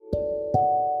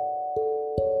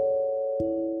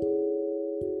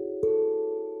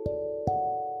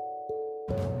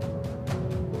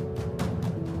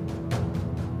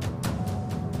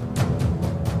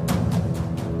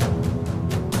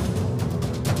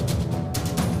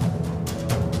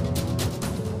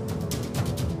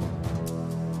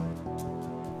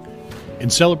In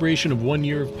celebration of 1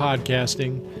 year of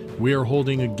podcasting, we are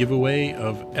holding a giveaway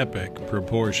of epic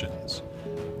proportions.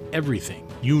 Everything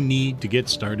you need to get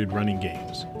started running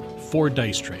games. 4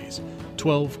 dice trays,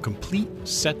 12 complete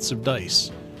sets of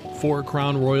dice, 4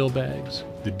 Crown Royal bags,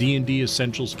 the D&D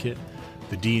Essentials Kit,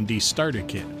 the D&D Starter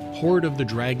Kit, Hoard of the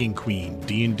Dragon Queen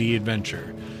D&D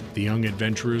Adventure, the Young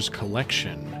Adventurers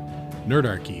Collection,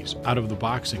 Nerdarchy's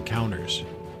Out-of-the-Box Encounters,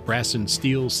 Brass and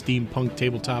Steel Steampunk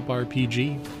Tabletop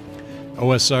RPG,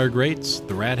 OSR Greats,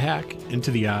 The Rat Hack,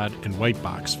 Into the Odd, and White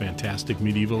Box Fantastic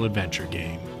Medieval Adventure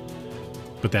Game.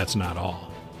 But that's not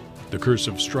all. The Curse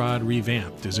of Strahd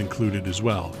Revamped is included as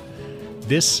well.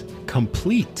 This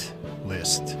complete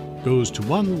list goes to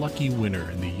one lucky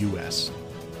winner in the U.S.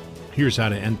 Here's how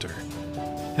to enter.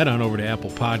 Head on over to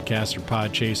Apple Podcasts or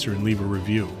Podchaser and leave a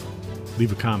review.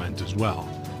 Leave a comment as well.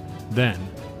 Then,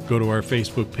 go to our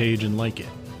Facebook page and like it.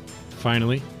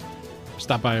 Finally,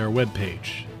 stop by our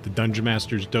webpage,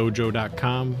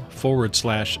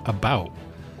 thedungeonmastersdojo.com/about,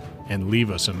 and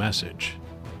leave us a message.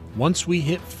 Once we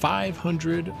hit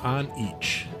 500 on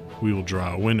each, we will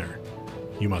draw a winner.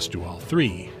 You must do all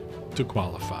 3 to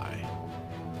qualify.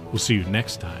 We'll see you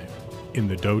next time in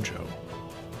the dojo.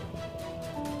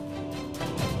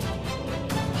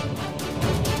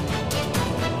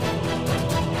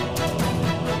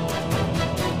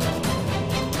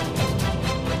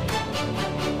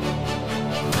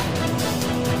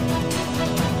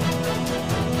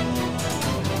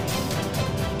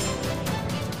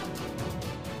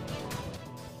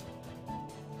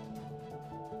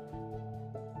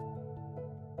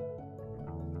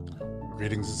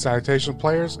 Greetings and salutations,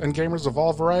 players and gamers of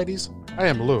all varieties. I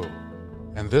am Lou,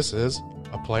 and this is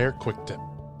a Player Quick Tip.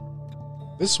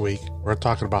 This week, we're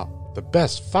talking about the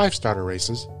best 5-starter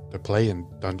races to play in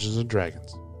Dungeons &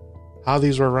 Dragons. How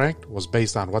these were ranked was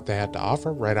based on what they had to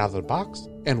offer right out of the box,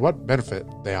 and what benefit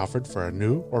they offered for a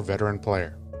new or veteran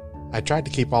player. I tried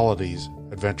to keep all of these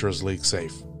Adventurers League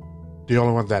safe. The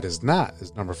only one that is not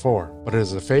is number 4, but it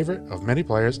is a favorite of many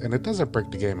players and it doesn't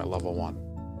break the game at level 1.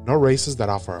 No races that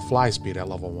offer a fly speed at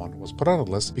level 1 was put on the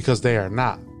list because they are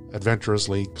not Adventurers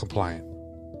League compliant.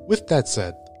 With that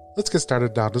said, let's get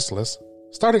started down this list.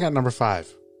 Starting at number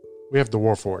 5, we have the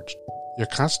Warforged. Your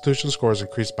Constitution score is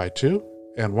increased by 2,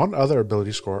 and one other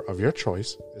ability score of your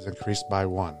choice is increased by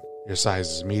 1. Your size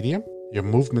is medium, your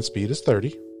movement speed is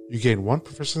 30, you gain 1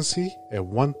 proficiency and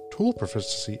 1 tool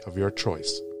proficiency of your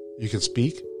choice. You can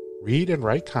speak, read, and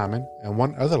write Common and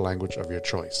 1 other language of your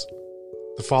choice.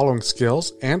 The following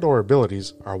skills and or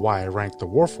abilities are why I ranked the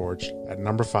Warforged at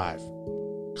number 5.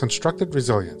 Constructed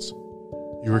Resilience.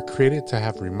 You were created to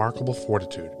have remarkable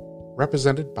fortitude,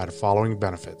 represented by the following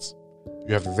benefits.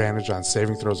 You have advantage on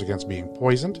saving throws against being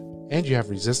poisoned, and you have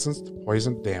resistance to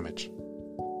poison damage.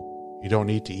 You don't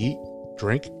need to eat,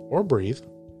 drink, or breathe.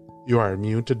 You are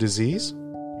immune to disease.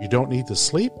 You don't need to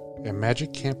sleep, and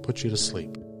magic can't put you to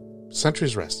sleep.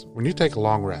 Sentry's Rest. When you take a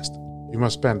long rest, you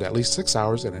must spend at least 6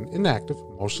 hours in an inactive,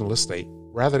 motionless state,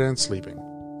 rather than sleeping.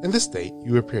 In this state,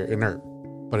 you appear inert,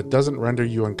 but it doesn't render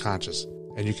you unconscious,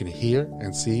 and you can hear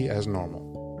and see as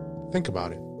normal. Think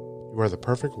about it. You are the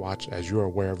perfect watch as you are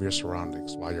aware of your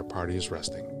surroundings while your party is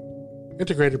resting.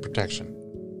 Integrated Protection.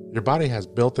 Your body has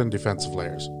built-in defensive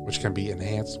layers, which can be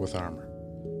enhanced with armor.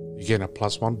 You gain a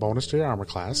 +1 bonus to your armor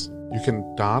class. You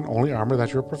can don only armor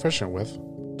that you're proficient with.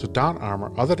 To don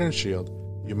armor other than shield,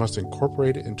 you must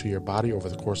incorporate it into your body over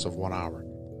the course of 1 hour.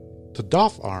 To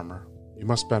doff armor, you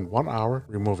must spend 1 hour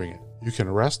removing it. You can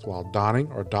rest while donning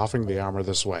or doffing the armor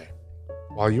this way.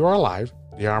 While you are alive,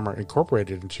 the armor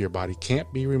incorporated into your body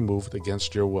can't be removed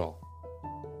against your will.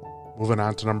 Moving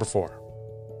on to number 4.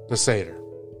 The Satyr.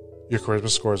 Your charisma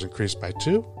score is increased by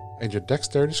 2, and your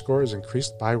dexterity score is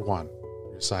increased by 1.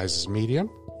 Your size is medium,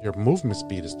 your movement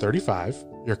speed is 35,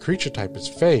 your creature type is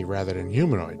Fey rather than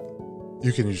humanoid.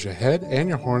 You can use your head and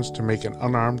your horns to make an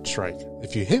unarmed strike.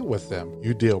 If you hit with them,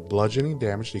 you deal bludgeoning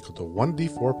damage equal to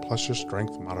 1d4 plus your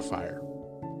strength modifier.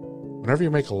 Whenever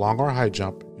you make a long or high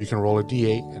jump, you can roll a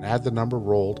d8 and add the number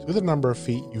rolled to the number of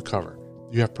feet you cover.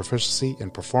 You have proficiency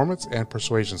in performance and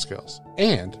persuasion skills,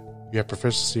 and you have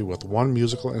proficiency with 1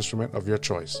 musical instrument of your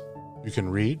choice. You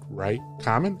can read, write,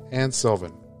 Common, and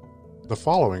Sylvan. The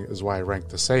following is why I ranked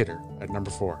the Satyr at number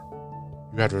 4.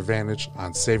 You have advantage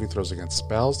on saving throws against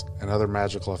spells and other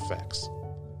magical effects.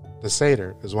 The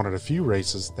Satyr is one of the few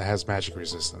races that has magic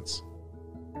resistance.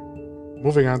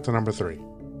 Moving on to number 3,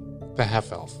 the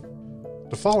Half-Elf.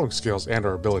 The following skills and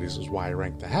or abilities is why I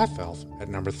ranked the Half-Elf at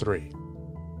number 3.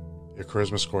 Your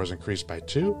charisma score is increased by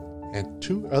 2, and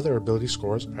 2 other ability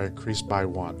scores are increased by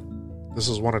 1. This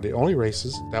is one of the only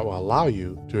races that will allow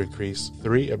you to increase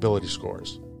 3 ability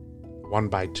scores. one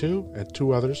by 2, and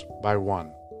 2 others by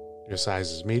 1. Your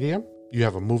size is medium. You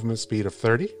have a movement speed of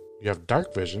 30. You have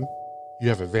dark vision. You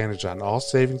have advantage on all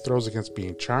saving throws against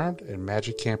being charmed, and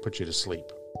magic can't put you to sleep.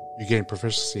 You gain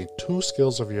proficiency in 2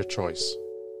 skills of your choice.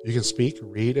 You can speak,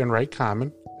 read, and write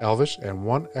Common, Elvish, and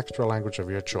 1 extra language of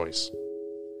your choice.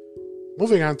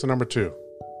 Moving on to number 2,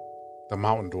 the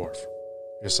Mountain Dwarf.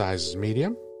 Your size is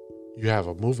medium. You have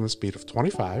a movement speed of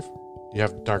 25. You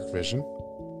have dark vision.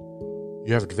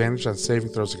 You have advantage on saving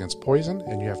throws against poison,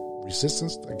 and you have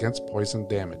resistance against poison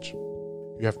damage.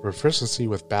 You have proficiency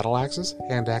with battle axes,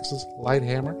 hand axes, light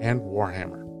hammer, and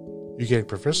warhammer. You gain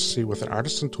proficiency with an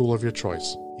artisan tool of your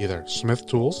choice, either smith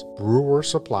tools, brewer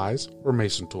supplies, or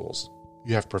mason tools.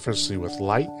 You have proficiency with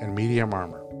light and medium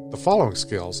armor. The following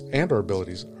skills and or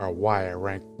abilities are why I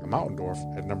rank the Mountain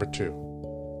Dwarf at number 2.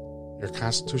 Your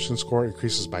Constitution score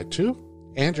increases by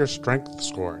 2, and your Strength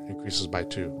score increases by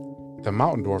 2. The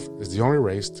Mountain Dwarf is the only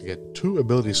race to get 2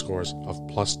 ability scores of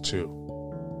 +2.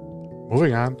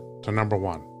 Moving on to number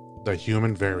 1, the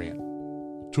Human Variant.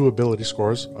 2 ability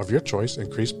scores of your choice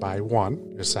increase by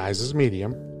 1. Your size is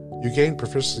medium. You gain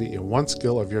proficiency in 1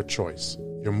 skill of your choice.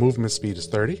 Your movement speed is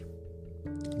 30.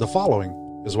 The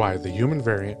following is why the Human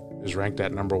Variant is ranked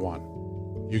at number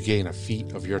 1. You gain a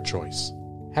feat of your choice.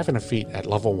 Having a feat at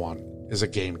level 1 is a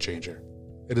game changer.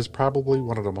 It is probably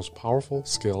one of the most powerful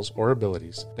skills or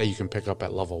abilities that you can pick up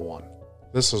at level 1.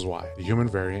 This is why the Human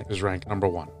Variant is ranked number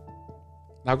 1.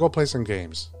 Now go play some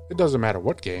games. It doesn't matter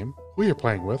what game, who you're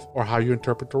playing with, or how you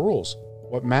interpret the rules.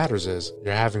 What matters is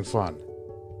you're having fun.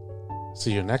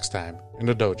 See you next time in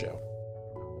the dojo.